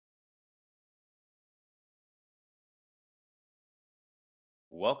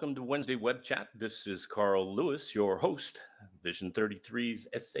Welcome to Wednesday Web Chat. This is Carl Lewis, your host, Vision 33's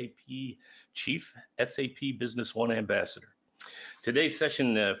SAP Chief SAP Business One Ambassador. Today's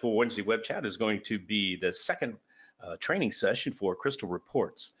session for Wednesday Web Chat is going to be the second training session for Crystal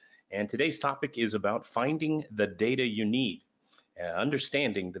Reports. And today's topic is about finding the data you need,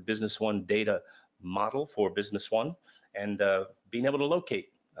 understanding the Business One data model for Business One, and being able to locate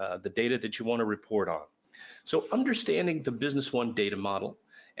the data that you want to report on. So understanding the Business One data model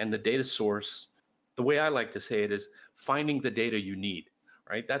and the data source, the way I like to say it is finding the data you need,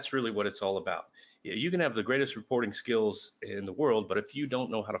 right? That's really what it's all about. You can have the greatest reporting skills in the world, but if you don't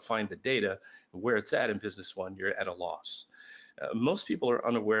know how to find the data, where it's at in Business One, you're at a loss. Most people are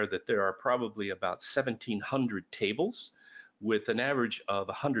unaware that there are probably about 1,700 tables with an average of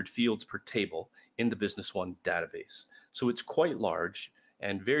 100 fields per table in the Business One database. So it's quite large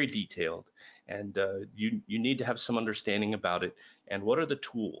and very detailed, and you need to have some understanding about it and what are the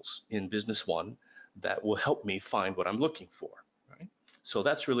tools in Business One that will help me find what I'm looking for, right? So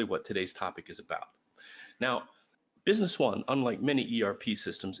that's really what today's topic is about. Now, Business One, unlike many ERP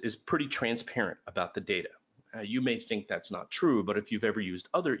systems, is pretty transparent about the data. You may think that's not true, but if you've ever used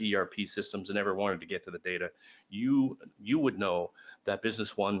other ERP systems and ever wanted to get to the data, you would know that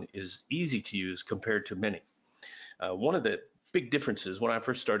Business One is easy to use compared to many. One of the big differences when I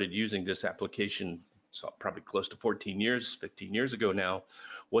first started using this application, so probably close to 15 years ago now,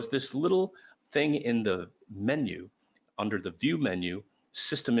 was this little thing in the menu, under the view menu,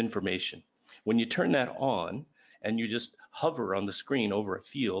 system information. When you turn that on and you just hover on the screen over a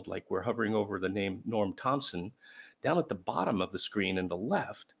field, like we're hovering over the name Norm Thompson, down at the bottom of the screen in the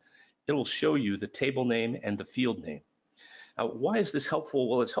left, it'll show you the table name and the field name. Now, why is this helpful?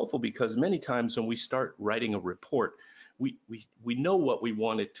 Well, it's helpful because many times when we start writing a report, we know what we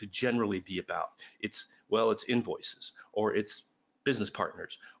want it to generally be about. It's invoices, or it's business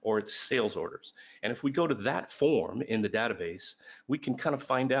partners, or it's sales orders. And if we go to that form in the database, we can kind of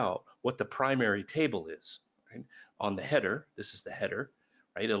find out what the primary table is. Right? On the header, this is the header,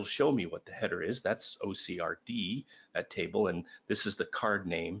 right? It'll show me what the header is. That's OCRD, that table, and this is the card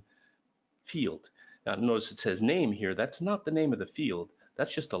name field. Now notice it says name here. That's not the name of the field.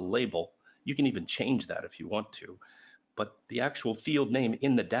 That's just a label. You can even change that if you want to. But the actual field name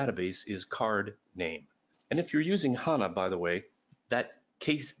in the database is card name. And if you're using HANA, by the way, that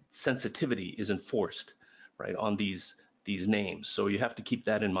case sensitivity is enforced, right, on these names. So you have to keep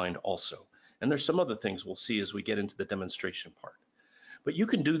that in mind also. And there's some other things we'll see as we get into the demonstration part. But you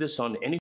can do this on any